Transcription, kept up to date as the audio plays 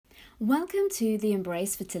Welcome to the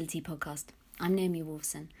Embrace Fertility podcast. I'm Naomi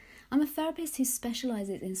Wolfson. I'm a therapist who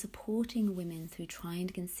specialises in supporting women through trying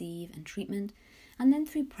to conceive and treatment, and then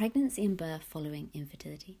through pregnancy and birth following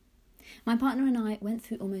infertility. My partner and I went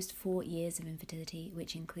through almost 4 years of infertility,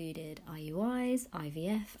 which included IUIs,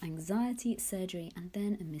 IVF, anxiety, surgery, and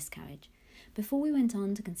then a miscarriage, before we went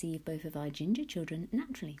on to conceive both of our ginger children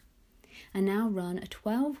naturally. I now run a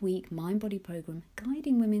 12-week mind-body program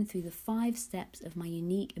guiding women through the 5 steps of my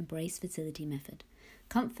unique Embrace Fertility method: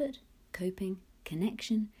 comfort, coping,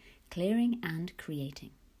 connection, clearing, and creating.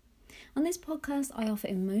 On this podcast, I offer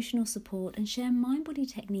emotional support and share mind-body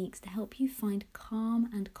techniques to help you find calm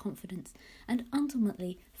and confidence and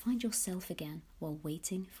ultimately find yourself again while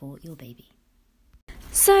waiting for your baby.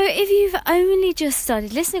 So if you've only just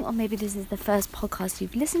started listening, or maybe this is the first podcast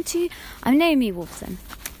you've listened to, I'm Naomi Wolfson.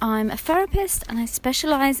 I'm a therapist and I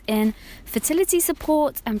specialise in fertility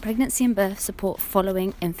support and pregnancy and birth support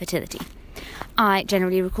following infertility. I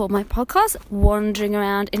generally record my podcast wandering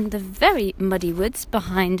around in the very muddy woods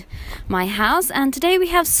behind my house, and today we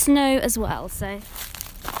have snow as well, so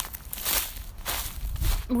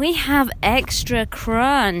we have extra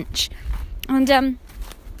crunch. And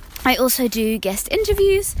I also do guest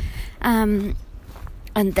interviews, and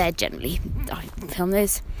they're generally, I film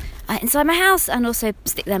those inside my house and also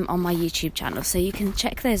stick them on my YouTube channel, so you can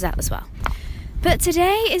check those out as well. But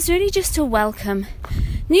today is really just to welcome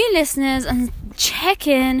new listeners and check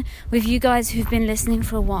in with you guys who've been listening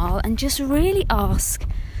for a while and just really ask,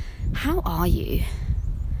 how are you?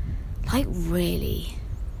 Like, really?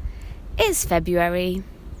 It's February.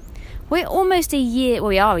 We're almost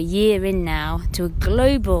we are a year in now to a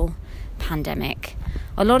global pandemic.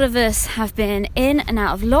 A lot of us have been in and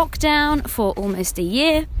out of lockdown for almost a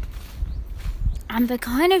year. And the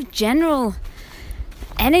kind of general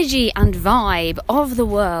energy and vibe of the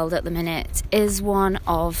world at the minute is one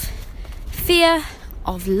of fear,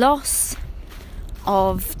 of loss,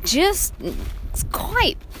 of just, it's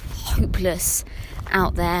quite hopeless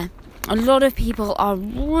out there. A lot of people are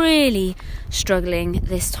really struggling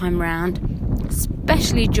this time round,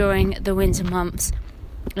 especially during the winter months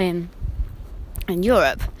in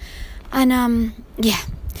Europe. And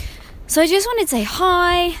so I just wanted to say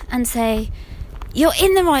hi and say you're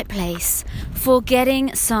in the right place for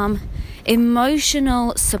getting some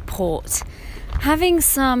emotional support, having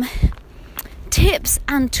some tips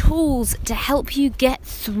and tools to help you get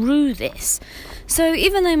through this. So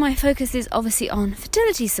even though my focus is obviously on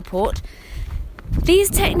fertility support, these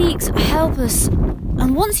techniques help us,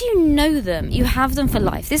 and once you know them, you have them for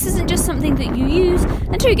life. This isn't just something that you use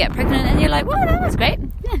until you get pregnant and you're like, well, that was great.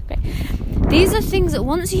 Yeah, great. These are things that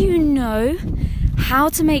once you know how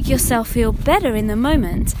to make yourself feel better in the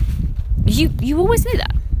moment, you always know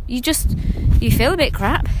that. You feel a bit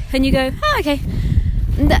crap and you go, oh, okay.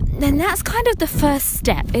 Then that's kind of the first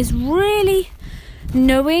step, is really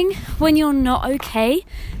knowing when you're not okay.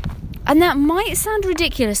 And that might sound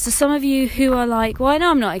ridiculous to some of you who are like, well, I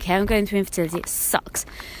know I'm not okay, I'm going through infertility, it sucks.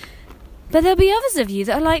 But there'll be others of you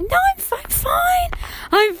that are like, no,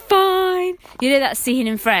 I'm fine. You know that scene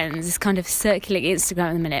in Friends is kind of circulating Instagram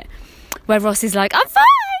at the minute, where Ross is like, I'm fine.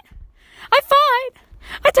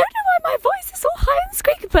 I don't know why my voice is so high and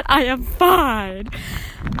squeaky, but I am fine.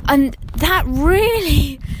 And that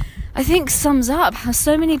really, I think, sums up how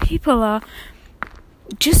so many people are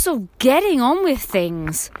just sort of getting on with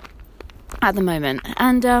things at the moment.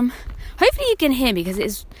 And hopefully you can hear me because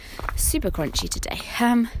it's super crunchy today.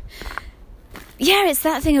 It's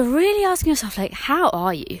that thing of really asking yourself, like, how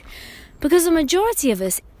are you? Because the majority of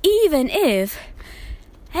us, even if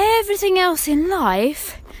everything else in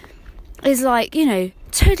life is like,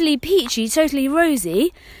 totally peachy, totally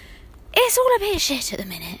rosy, it's all a bit shit at the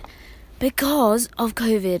minute because of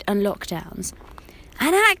COVID and lockdowns.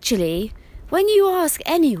 And actually, when you ask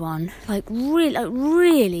anyone,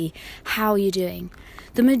 really, how are you doing?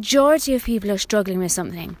 The majority of people are struggling with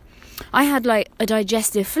something. I had a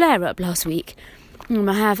digestive flare-up last week.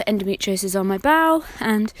 I have endometriosis on my bowel,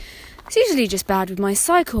 and it's usually just bad with my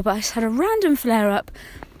cycle, but I just had a random flare-up,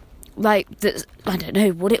 I don't know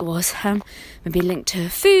what it was, maybe linked to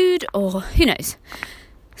food or who knows.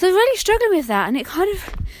 So I was really struggling with that, and it kind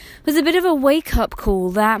of was a bit of a wake-up call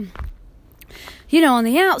that, on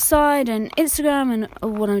the outside and Instagram and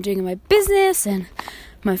what I'm doing in my business and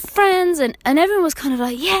my friends and everyone was kind of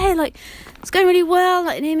like, it's going really well,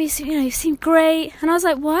 Naomi, you seem great. And I was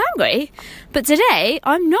like, well, I'm great, but today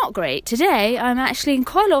I'm not great. Today I'm actually in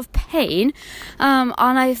quite a lot of pain, and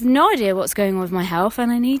I have no idea what's going on with my health,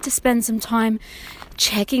 and I need to spend some time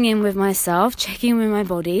checking in with myself, checking in with my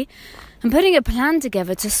body, and putting a plan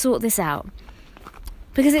together to sort this out.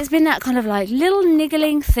 Because it's been that kind of like little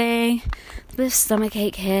niggling thing, a bit of stomach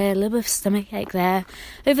ache here, a little bit of stomach ache there,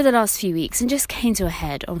 over the last few weeks, and just came to a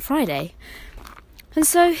head on Friday. And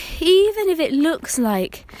so even if it looks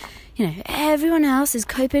like, everyone else is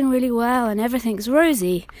coping really well and everything's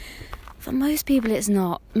rosy, for most people it's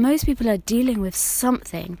not. Most people are dealing with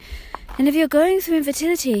something. And if you're going through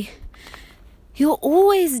infertility, you're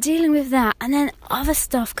always dealing with that, and then other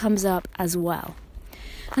stuff comes up as well.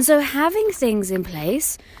 And so having things in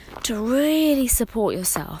place to really support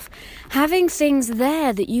yourself, having things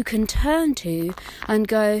there that you can turn to and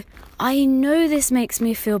go, I know this makes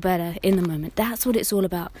me feel better in the moment. That's what it's all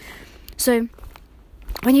about. So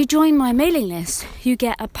when you join my mailing list, you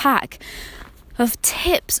get a pack of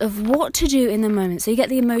tips of what to do in the moment. So you get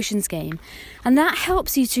the emotions game, and that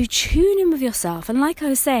helps you to tune in with yourself. And like I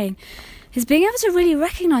was saying, is being able to really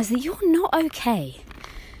recognize that you're not okay.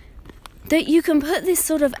 That you can put this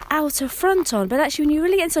sort of outer front on, but actually when you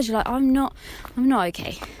really get inside, you're like, I'm not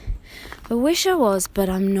okay. I wish I was, but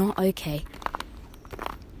I'm not okay.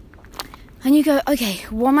 And you go, okay,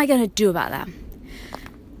 what am I going to do about that?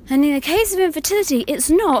 And in the case of infertility, it's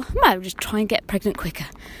not, I'll just try and get pregnant quicker.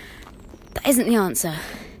 That isn't the answer.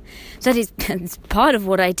 That is part of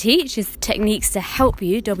what I teach, is techniques to help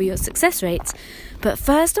you double your success rates. But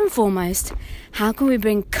first and foremost, how can we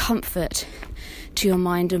bring comfort to your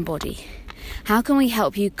mind and body? How can we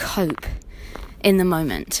help you cope in the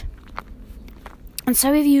moment? And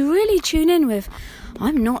so if you really tune in with,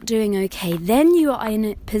 I'm not doing okay, then you are in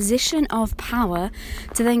a position of power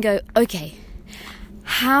to then go, okay,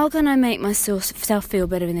 how can I make myself feel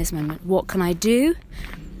better in this moment? What can I do?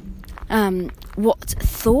 What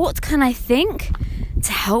thought can I think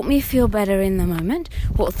to help me feel better in the moment?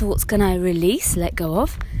 What thoughts can I release, let go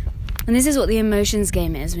of? And this is what the emotions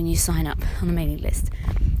game is when you sign up on the mailing list.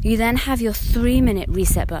 You then have your 3-minute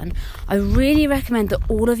reset button. I really recommend that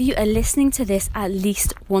all of you are listening to this at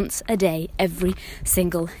least once a day, every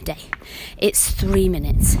single day. It's 3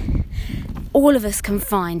 minutes. All of us can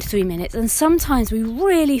find 3 minutes, and sometimes we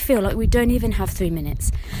really feel like we don't even have 3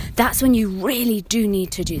 minutes. That's when you really do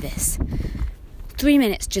need to do this. 3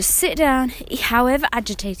 minutes, just sit down, however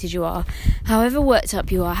agitated you are, however worked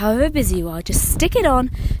up you are, however busy you are, just stick it on,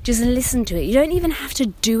 just listen to it. You don't even have to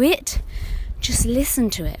do it, just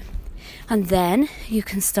listen to it. And then you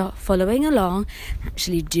can start following along,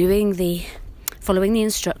 actually following the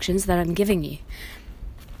instructions that I'm giving you.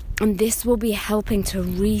 And this will be helping to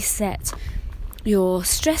reset your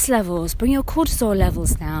stress levels, bring your cortisol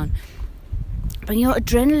levels down, bring your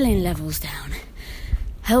adrenaline levels down,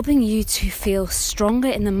 helping you to feel stronger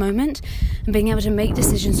in the moment and being able to make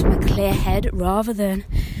decisions from a clear head rather than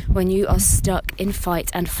when you are stuck in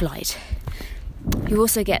fight and flight. You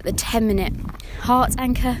also get the 10-minute heart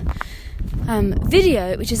anchor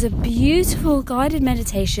video, which is a beautiful guided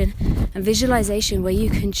meditation and visualization where you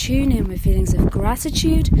can tune in with feelings of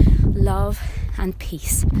gratitude, love, and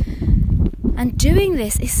peace. And doing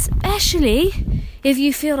this, especially if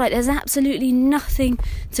you feel like there's absolutely nothing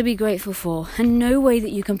to be grateful for and no way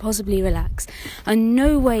that you can possibly relax and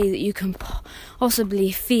no way that you can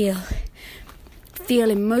possibly feel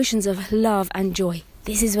emotions of love and joy,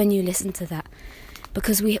 this is when you listen to that.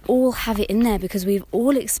 Because we all have it in there, because we've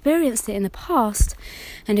all experienced it in the past.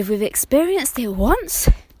 And if we've experienced it once,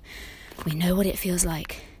 we know what it feels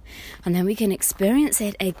like. And then we can experience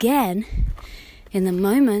it again in the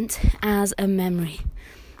moment as a memory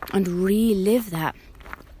and relive that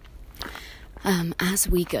as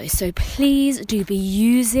we go. So please do be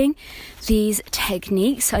using these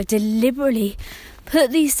techniques. I deliberately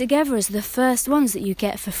put these together as the first ones that you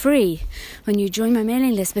get for free when you join my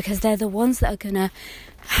mailing list, because they're the ones that are going to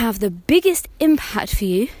have the biggest impact for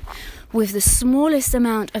you with the smallest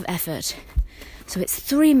amount of effort. So it's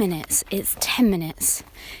 3 minutes, it's 10 minutes,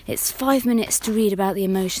 it's 5 minutes to read about the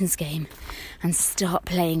emotions game and start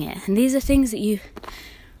playing it. And these are things that you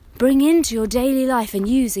bring into your daily life and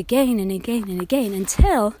use again and again and again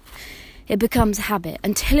until it becomes a habit,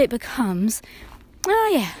 until it becomes,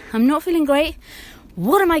 oh yeah, I'm not feeling great.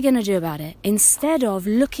 What am I going to do about it? Instead of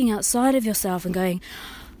looking outside of yourself and going,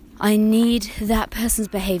 I need that person's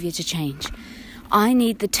behavior to change. I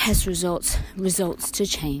need the test results to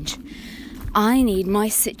change. I need my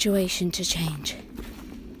situation to change.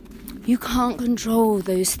 You can't control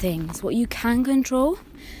those things. What you can control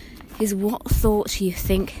is what thought you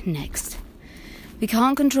think next. We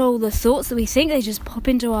can't control the thoughts that we think, they just pop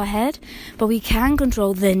into our head, but we can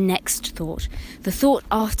control the next thought, the thought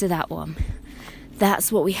after that one.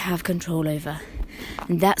 That's what we have control over.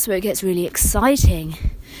 And that's where it gets really exciting,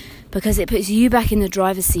 because it puts you back in the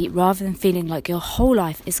driver's seat rather than feeling like your whole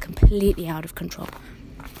life is completely out of control.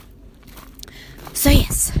 So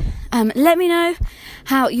yes, let me know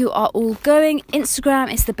how you are all going.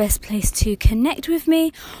 Instagram is the best place to connect with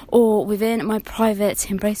me, or within my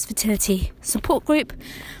private Embrace Fertility support group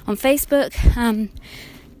on Facebook.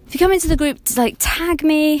 If you come into the group, tag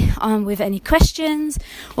me with any questions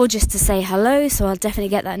or just to say hello, so I'll definitely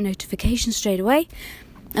get that notification straight away.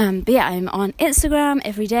 But yeah, I'm on Instagram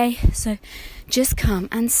every day, so just come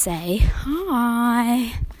and say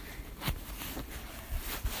hi.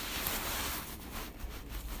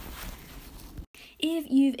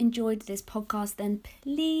 If you've enjoyed this podcast, then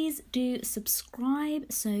please do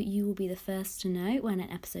subscribe so you will be the first to know when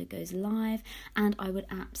an episode goes live. And I would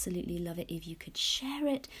absolutely love it if you could share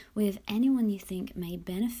it with anyone you think may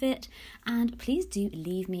benefit. And please do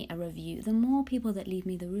leave me a review. The more people that leave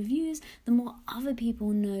me the reviews, the more other people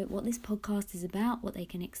know what this podcast is about, what they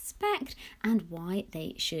can expect, and why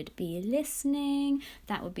they should be listening.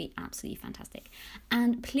 That would be absolutely fantastic.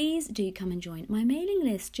 And please do come and join my mailing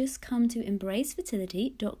list. Just come to embracefertility.co.uk.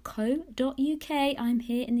 I'm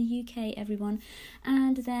here in the UK, everyone.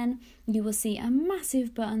 And then you will see a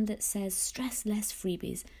massive button that says Stress Less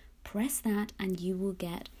Freebies. Press that and you will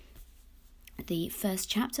get the first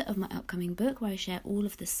chapter of my upcoming book, where I share all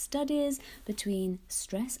of the studies between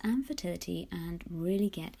stress and fertility and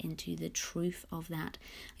really get into the truth of that.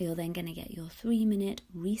 You're then going to get your 3-minute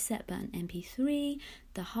reset button MP3,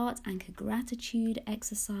 the heart anchor gratitude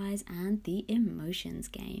exercise, and the emotions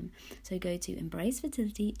game. So go to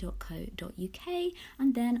embracefertility.co.uk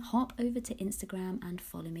and then hop over to Instagram and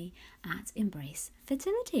follow me at Embrace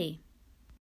Fertility.